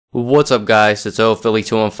What's up guys, it's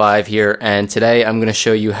Philly215 here, and today I'm going to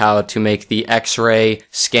show you how to make the X-ray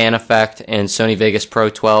scan effect in Sony Vegas Pro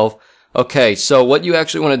 12. Okay, so what you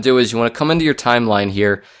actually want to do is you want to come into your timeline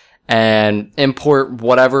here and import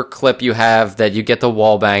whatever clip you have that you get the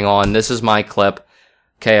wall bang on. This is my clip.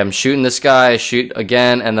 Okay, I'm shooting this guy, I shoot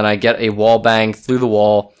again, and then I get a wall bang through the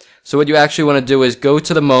wall. So what you actually want to do is go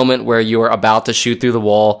to the moment where you are about to shoot through the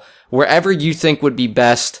wall, wherever you think would be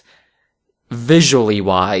best visually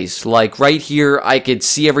wise. Like right here, I could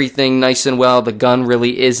see everything nice and well. The gun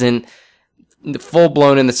really isn't full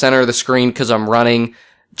blown in the center of the screen because I'm running.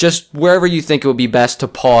 Just wherever you think it would be best to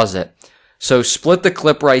pause it. So split the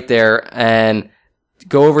clip right there and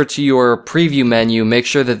go over to your preview menu. Make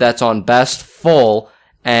sure that that's on best full,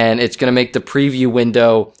 and it's going to make the preview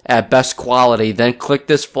window at best quality. Then click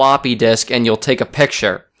this floppy disk and you'll take a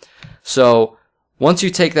picture. So once you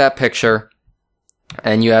take that picture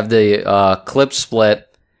and you have the clip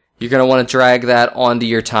split, you're going to want to drag that onto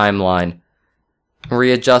your timeline.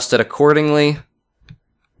 Readjust it accordingly.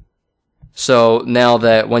 So now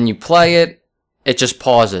that when you play it, it just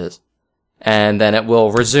pauses. And then it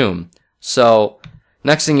will resume. So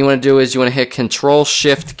next thing you want to do is you want to hit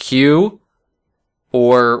Control-Shift-Q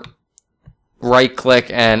or right click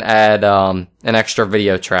and add an extra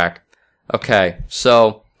video track. Okay,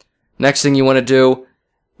 so next thing you want to do,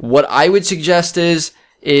 what I would suggest is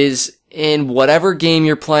in whatever game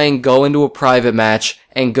you're playing, go into a private match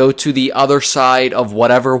and go to the other side of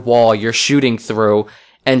whatever wall you're shooting through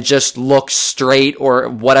and just look straight or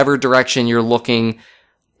whatever direction you're looking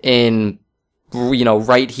in, you know,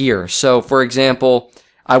 right here. So, for example,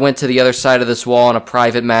 I went to the other side of this wall in a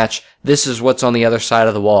private match. This is what's on the other side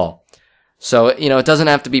of the wall. So, you know, it doesn't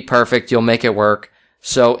have to be perfect. You'll make it work.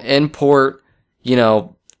 So, import, you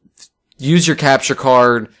know, use your capture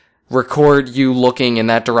card, record you looking in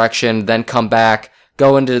that direction, then come back,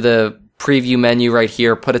 go into the preview menu right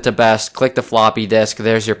here, put it to best, click the floppy disk,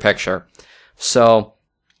 there's your picture. So,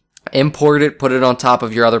 import it, put it on top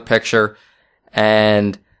of your other picture,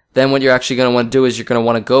 and then what you're actually going to want to do is you're going to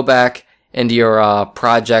want to go back into your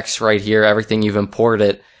projects right here, everything you've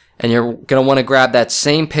imported, and you're going to want to grab that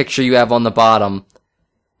same picture you have on the bottom,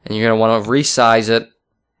 and you're going to want to resize it.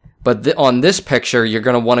 But on this picture, you're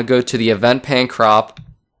going to want to go to the event pan crop.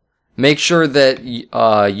 Make sure that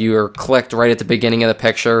you're clicked right at the beginning of the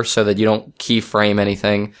picture so that you don't keyframe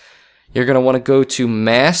anything. You're going to want to go to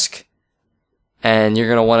mask, and you're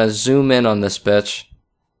going to want to zoom in on this bitch.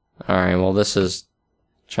 Alright, well this is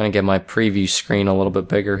trying to get my preview screen a little bit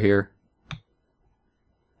bigger here.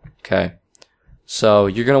 Okay. So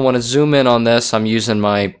you're going to want to zoom in on this. I'm using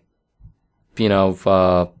my, you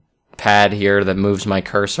know, pad here that moves my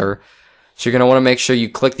cursor. So you're going to want to make sure you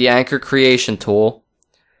click the anchor creation tool,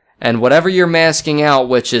 and whatever you're masking out,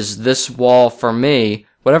 which is this wall for me,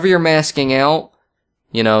 whatever you're masking out,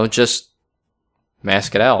 you know, just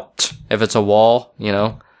mask it out. If it's a wall, you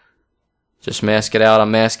know, just mask it out. I'm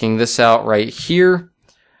masking this out right here,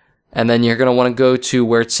 and then you're going to want to go to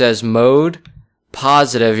where it says mode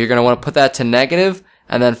positive. You're going to want to put that to negative,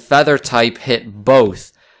 and then feather type hit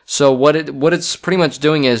both. So what it's pretty much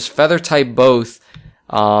doing is feather type both.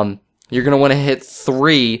 You're going to want to hit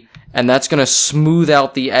 3, and that's going to smooth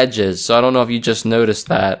out the edges. So I don't know if you just noticed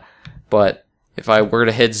that, but if I were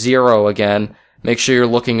to hit 0 again, make sure you're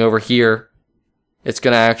looking over here. It's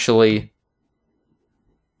going to actually...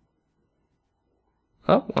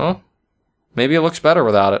 Oh, well, maybe it looks better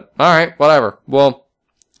without it. Alright, whatever. Well,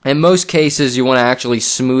 in most cases, you want to actually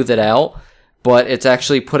smooth it out, but it's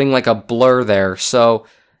actually putting like a blur there. So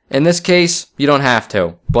in this case, you don't have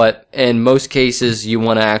to, but in most cases, you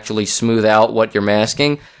want to actually smooth out what you're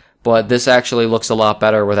masking, but this actually looks a lot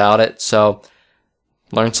better without it, so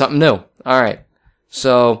learn something new. Alright,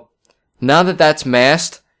 so now that that's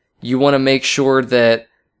masked, you want to make sure that,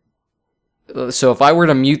 so if I were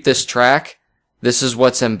to mute this track, this is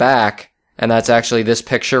what's in back, and that's actually this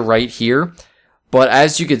picture right here, but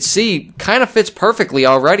as you can see, kind of fits perfectly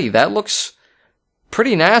already. That looks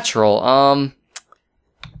pretty natural.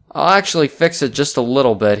 I'll actually fix it just a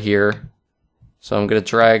little bit here. So I'm going to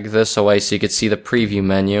drag this away so you can see the preview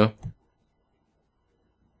menu.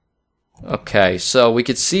 Okay, so we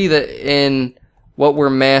could see that in what we're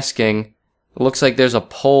masking, it looks like there's a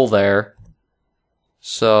pole there.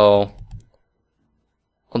 So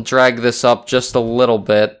I'll drag this up just a little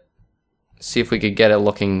bit. See if we could get it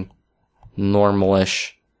looking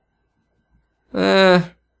normal-ish. I'd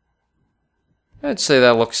say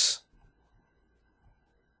that looks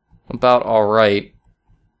about alright.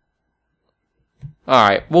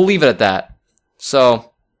 Alright, we'll leave it at that.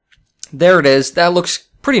 So, there it is. That looks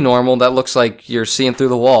pretty normal. That looks like you're seeing through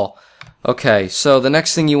the wall. Okay, so the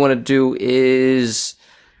next thing you want to do is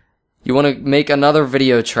you want to make another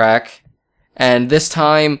video track, and this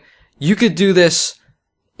time you could do this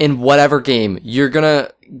in whatever game. You're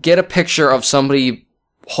gonna get a picture of somebody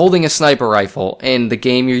holding a sniper rifle in the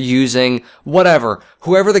game you're using, whatever.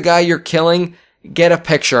 Whoever the guy you're killing, get a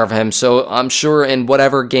picture of him. So I'm sure in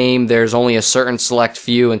whatever game there's only a certain select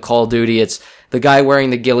few. In Call of Duty, it's the guy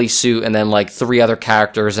wearing the ghillie suit and then like 3 other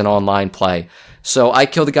characters in online play. So I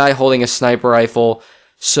killed a guy holding a sniper rifle,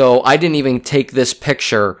 so I didn't even take this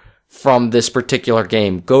picture from this particular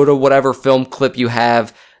game. Go to whatever film clip you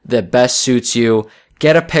have that best suits you,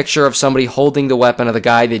 get a picture of somebody holding the weapon of the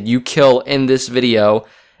guy that you kill in this video,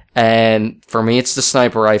 and for me it's the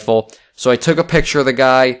sniper rifle. So I took a picture of the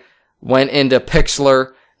guy, went into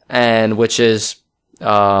Pixlr, and which is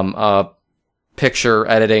a picture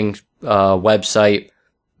editing website.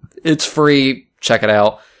 It's free, check it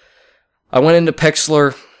out. I went into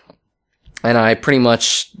Pixlr, and I pretty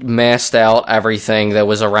much masked out everything that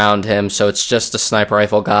was around him, so it's just a sniper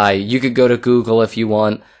rifle guy. You could go to Google if you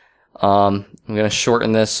want. I'm going to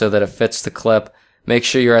shorten this so that it fits the clip. Make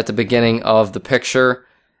sure you're at the beginning of the picture,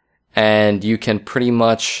 and you can pretty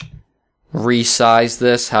much resize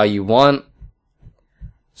this how you want.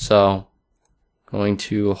 So, going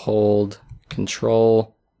to hold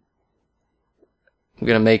Control. I'm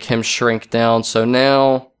going to make him shrink down, so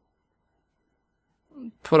now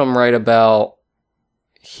put him right about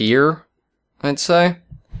here, I'd say.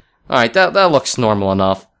 Alright, that looks normal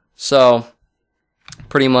enough. So,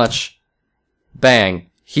 pretty much, bang.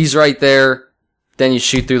 He's right there, then you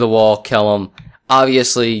shoot through the wall, kill him.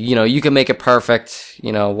 Obviously, you know, you can make it perfect,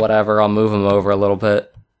 you know, whatever. I'll move him over a little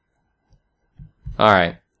bit.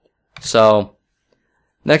 Alright, so,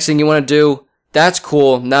 next thing you want to do, that's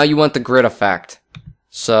cool. Now you want the grid effect.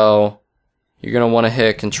 So, you're going to want to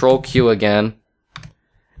hit Control Q again.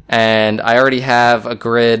 And I already have a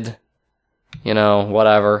grid, you know,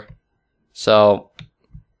 whatever. So,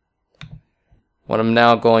 what I'm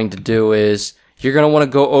now going to do is, you're going to want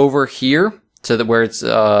to go over here to where it's,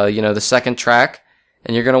 you know, the second track.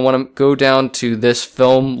 And you're going to want to go down to this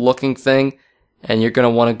film looking thing. And you're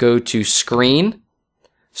going to want to go to screen.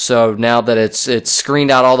 So now that it's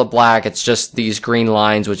screened out all the black, it's just these green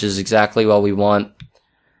lines, which is exactly what we want.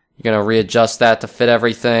 You're going to readjust that to fit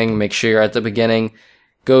everything. Make sure you're at the beginning.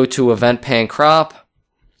 Go to Event Pan Crop.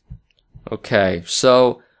 Okay,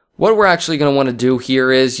 so what we're actually going to want to do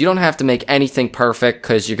here is, you don't have to make anything perfect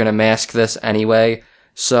because you're going to mask this anyway.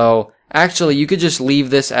 So actually, you could just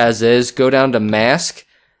leave this as is, go down to Mask,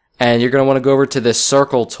 and you're going to want to go over to this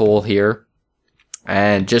circle tool here,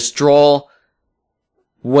 and just draw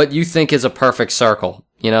what you think is a perfect circle.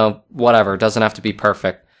 You know, whatever, it doesn't have to be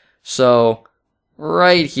perfect. So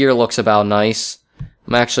right here looks about nice.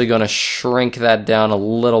 I'm actually going to shrink that down a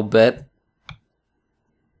little bit.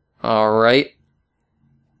 Alright.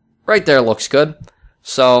 Right there looks good.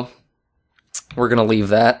 So, we're going to leave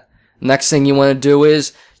that. Next thing you want to do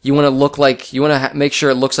is, you want to make sure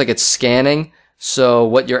it looks like it's scanning. So,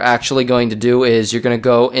 what you're actually going to do is, you're going to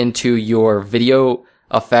go into your video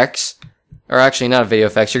effects. Or actually, not video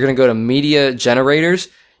effects. You're going to go to Media Generators.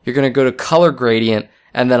 You're going to go to Color Gradient,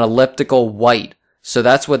 and then Elliptical White. So,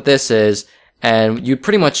 that's what this is. And you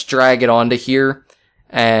pretty much drag it onto here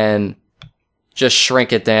and just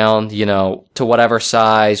shrink it down, you know, to whatever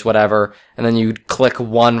size, whatever. And then you click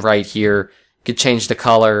 1 right here. You could change the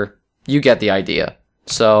color. You get the idea.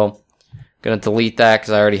 So, I'm going to delete that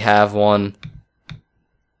because I already have one.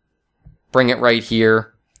 Bring it right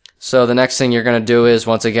here. So the next thing you're going to do is,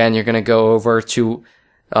 once again, you're going to go over to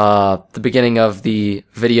the beginning of the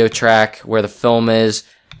video track where the film is.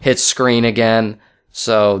 Hit screen again.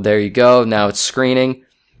 So there you go. Now it's screening.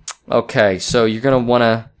 Okay, so you're going to want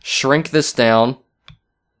to shrink this down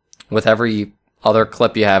with every other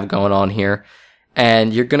clip you have going on here.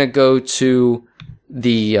 And you're going to go to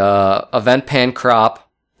the Event Pan Crop.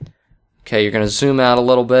 Okay, you're going to zoom out a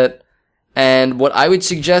little bit. And what I would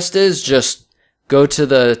suggest is just go to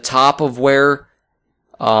the top of where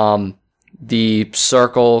the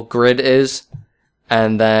circle grid is.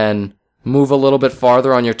 And then move a little bit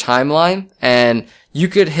farther on your timeline. And you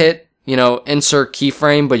could hit, you know, insert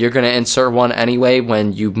keyframe, but you're going to insert one anyway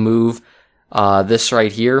when you move this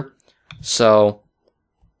right here. So,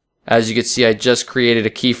 as you can see, I just created a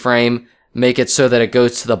keyframe. Make it so that it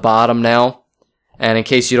goes to the bottom now. And in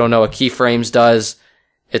case you don't know what keyframes does,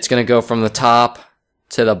 it's going to go from the top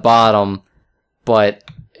to the bottom, but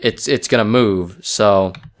it's going to move.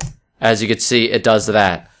 So, as you can see, it does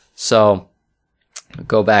that. So,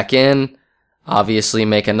 go back in, obviously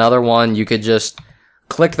make another one. You could just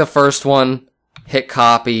click the first one, hit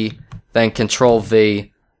copy, then Control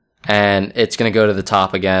V, and it's going to go to the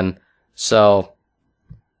top again. So,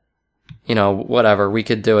 you know, whatever. We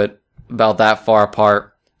could do it about that far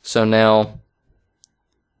apart. So now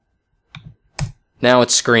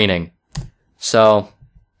it's screening. So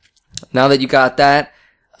now that you got that,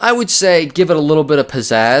 I would say give it a little bit of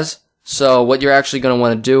pizzazz. So what you're actually going to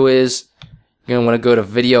want to do is you're going to want to go to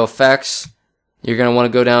video effects. You're going to want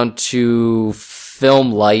to go down to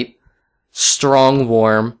film light, strong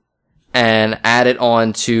warm, and add it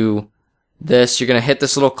on to this. You're going to hit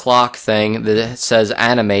this little clock thing that says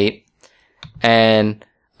animate, and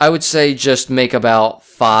I would say just make about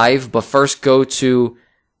 5, but first go to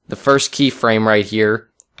the first keyframe right here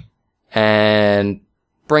and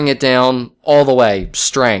bring it down all the way,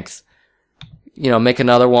 strength. You know, make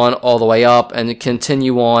another one all the way up and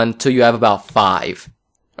continue on till you have about 5.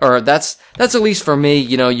 Or that's at least for me.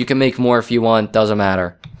 You know, you can make more if you want, doesn't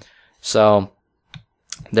matter. So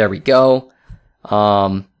there we go.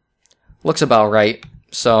 Looks about right.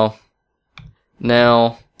 So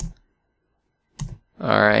now,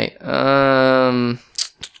 alright,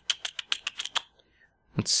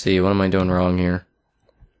 let's see, what am I doing wrong here?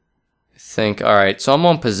 I think, alright, so I'm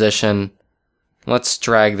on position. Let's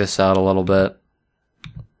drag this out a little bit.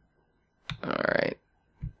 Alright.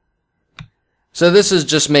 So this is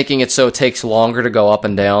just making it so it takes longer to go up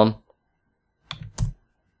and down.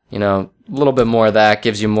 You know, a little bit more of that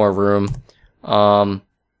gives you more room. Alright,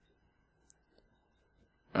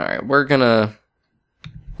 we're gonna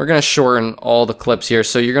shorten all the clips here.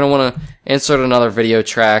 So you're gonna want to insert another video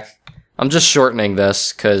track. I'm just shortening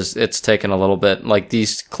this because it's taking a little bit. Like,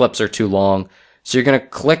 these clips are too long. So you're gonna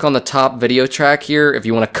click on the top video track here if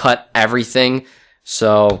you want to cut everything.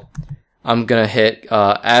 So I'm gonna hit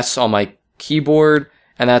S on my keyboard,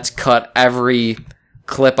 and that's cut every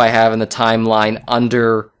clip I have in the timeline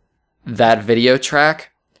under that video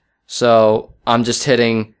track. So I'm just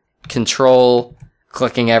hitting Control,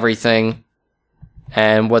 clicking everything,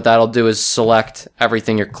 and what that'll do is select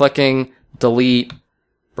everything you're clicking, delete,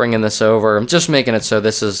 bringing this over. I'm just making it so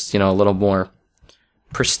this is, you know, a little more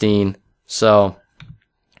pristine. So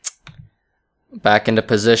back into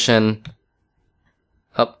position,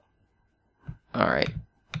 up. Alright,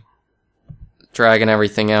 dragging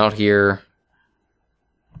everything out here.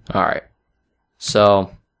 Alright,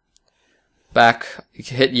 so back,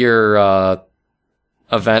 hit your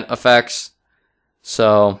event effects.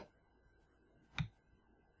 So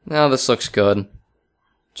now this looks good.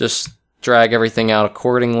 Just drag everything out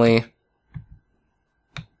accordingly.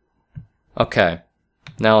 Okay,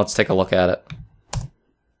 now let's take a look at it.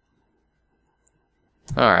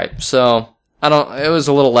 Alright, so it was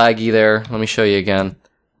a little laggy there. Let me show you again.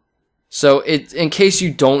 So in case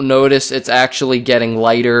you don't notice, it's actually getting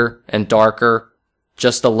lighter and darker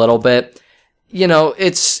just a little bit. You know,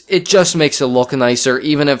 it just makes it look nicer.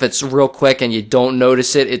 Even if it's real quick and you don't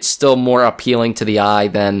notice it, it's still more appealing to the eye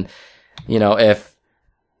than, you know, if,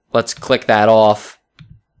 let's click that off,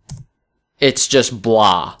 it's just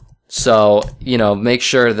blah. So, you know, make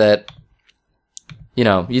sure that, you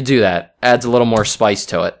know, you do that. Adds a little more spice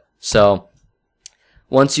to it. So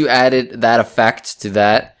once you added that effect to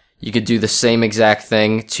that, you could do the same exact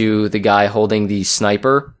thing to the guy holding the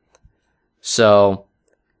sniper. So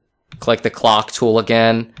click the clock tool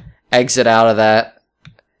again, exit out of that.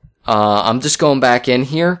 I'm just going back in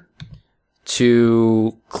here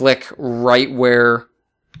to click right where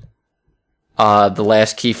the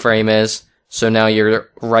last keyframe is. So now you're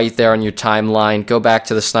right there on your timeline. Go back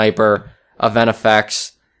to the sniper, event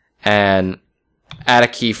effects, and add a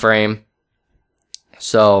keyframe.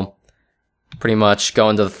 So pretty much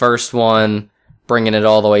going to the first one, bringing it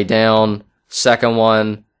all the way down, second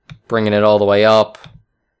one, bringing it all the way up.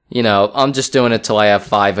 You know, I'm just doing it till I have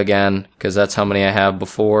 5 again, because that's how many I have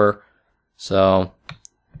before. So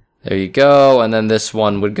there you go, and then this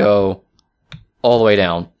one would go all the way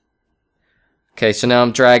down. Okay, so now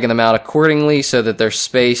I'm dragging them out accordingly so that they're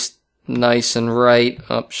spaced nice and right.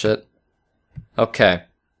 Oh, shit. Okay,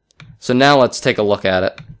 so now let's take a look at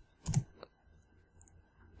it.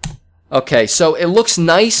 Okay, so it looks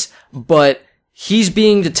nice, but he's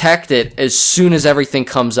being detected as soon as everything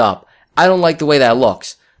comes up. I don't like the way that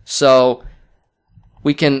looks. So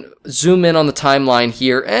we can zoom in on the timeline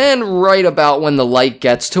here, and right about when the light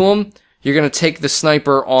gets to him, you're going to take the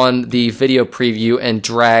sniper on the video preview and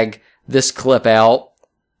drag this clip out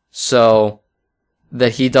so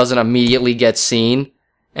that he doesn't immediately get seen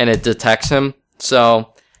and it detects him.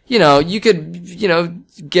 So, you know, you could, you know,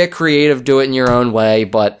 get creative, do it in your own way,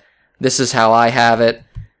 but this is how I have it.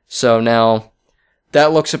 So now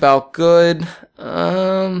that looks about good.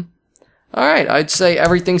 Alright, I'd say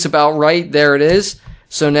everything's about right. There it is.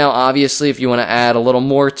 So now obviously if you want to add a little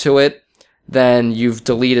more to it, then you've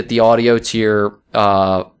deleted the audio to your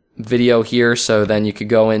video here, so then you could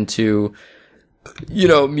go into, you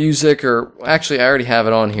know, music, or actually I already have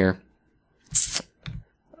it on here.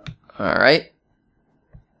 Alright.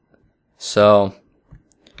 So,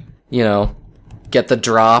 you know, get the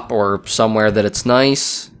drop or somewhere that it's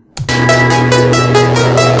nice.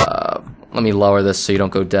 Let me lower this so you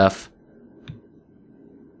don't go deaf.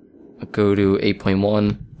 Go to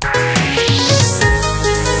 8.1.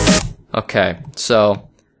 Okay, so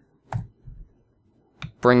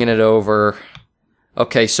bringing it over.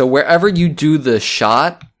 Okay, so wherever you do the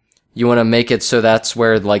shot, you want to make it so that's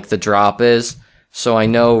where like the drop is. So I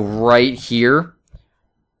know right here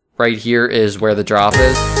is where the drop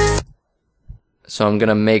is. So I'm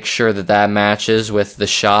gonna make sure that that matches with the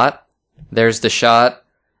shot. There's the shot,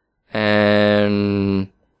 and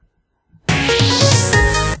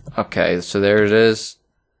okay, so there it is.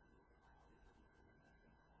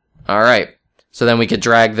 Alright, so then we could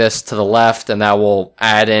drag this to the left, and that will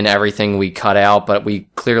add in everything we cut out, but we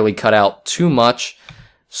clearly cut out too much.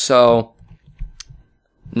 So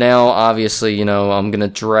now, obviously, you know, I'm gonna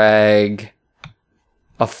drag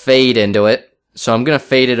a fade into it. So I'm gonna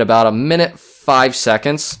fade it about 1:05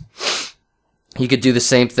 seconds. You could do the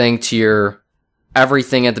same thing to your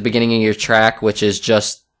everything at the beginning of your track, which is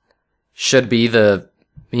just should be the,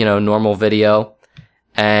 you know, normal video.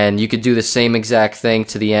 And you could do the same exact thing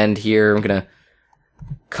to the end here. I'm gonna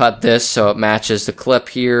cut this so it matches the clip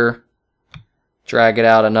here. Drag it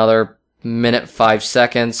out another 1:05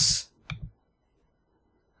 seconds.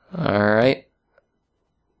 Alright.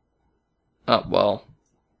 Oh, well.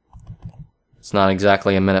 It's not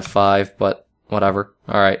exactly 1:05, but whatever.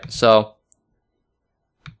 Alright, so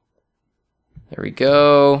there we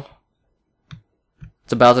go.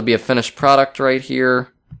 It's about to be a finished product right here.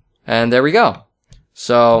 And there we go.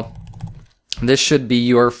 So this should be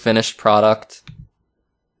your finished product.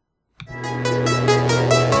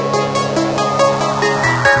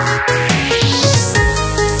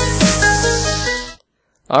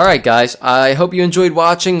 Alright guys, I hope you enjoyed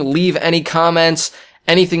watching. Leave any comments,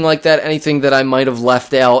 anything like that, anything that I might have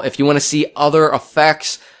left out. If you want to see other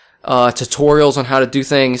effects, tutorials on how to do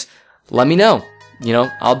things, let me know. You know,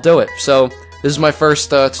 I'll do it. So this is my first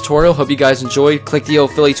tutorial. Hope you guys enjoyed. Click the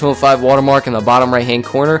Philly 205 watermark in the bottom right hand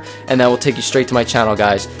corner, and that will take you straight to my channel,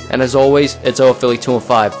 guys. And as always, it's Philly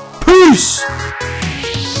 205. Peace!